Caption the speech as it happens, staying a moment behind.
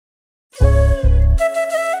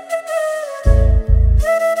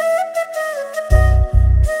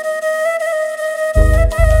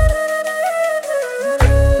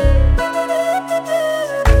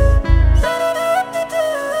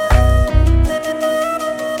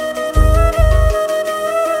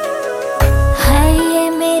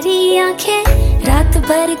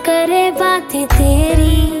भर करे बातें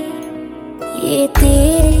तेरी, ये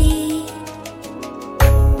तेरी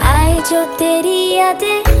आए जो तेरी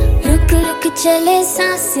यादें, रुक रुक चले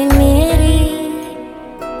सांसें मेरी,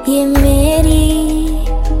 ये मेरी।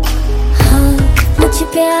 हाँ मुझे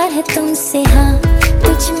प्यार है तुमसे, हाँ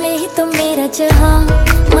तुझ में ही तो मेरा जहाँ,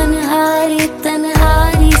 मनहारी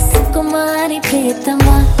तनहारी सुकुमारी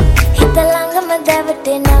प्रियतमा, हितलांग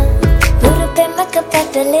मदावटेना हुरुपे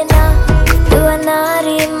मकपटलेना,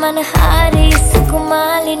 दुआनारी मनहारी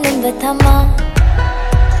सुकुमारी निंबथमा।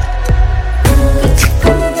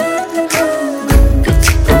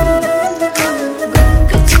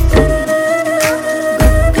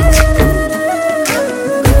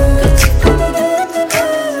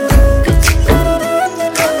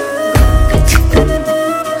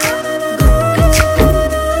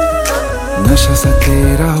 नशा सा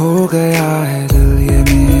तेरा हो गया है दिल, ये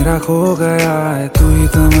मेरा खो गया है। तू ही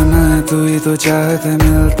तमन्ना है, तू ही तो चाहत है,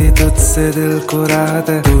 मिलती तुझसे दिल को राहत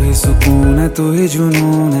है। तू ही सुकून है, तू ही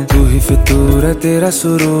जुनून है, तू ही फितूर है, तेरा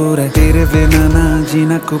सुरूर है। तेरे बिना ना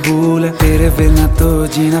जीना कबूल है, तेरे बिना तो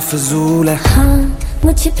जीना फजूल है। हाँ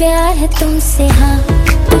मुझे प्यार है तुमसे, हाँ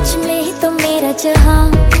तुझ में ही तो मेरा जहाँ,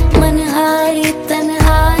 मनहारी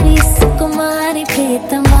तनहारी सुकुमारी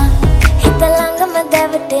प्रियतमा, हितलांग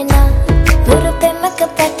मदावटेना हुरुपे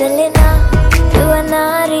मकपटलेना,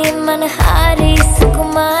 दुआनारी मनहारी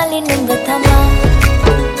सुकुमारी निंबथमा।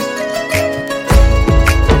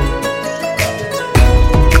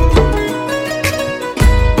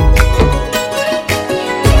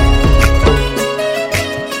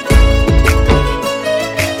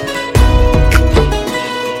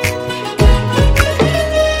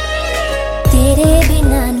 तेरे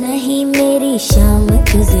बिना नहीं मेरी शाम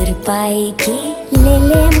गुजर पाएगी, ले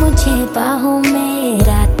ले मुझे बाहों में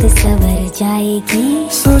रात सवर जाएगी।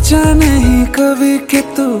 सोचा नहीं कभी कि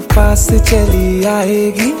तू पास चली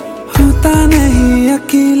आएगी, होता नहीं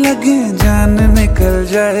यकीन लगे जान निकल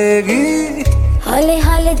जाएगी। हौले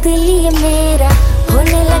हौले दिल ये मेरा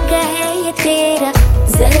होने लगा है ये तेरा,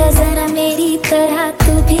 जरा जरा मेरी तरह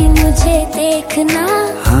तू भी मुझे देखना।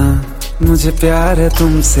 हाँ मुझे प्यार है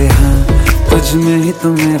तुमसे, हाँ तुझ में ही तो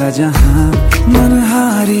मेरा जहाँ,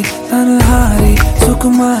 मनहारी तनहारी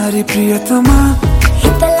सुकुमारी प्रियतमा,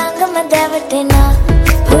 हितलांग मदावटेना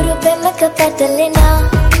हुरुपे मकपटलेना,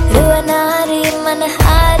 दुआनारी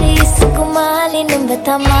मनहारी सुकुमारी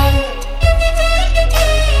निंबथमा।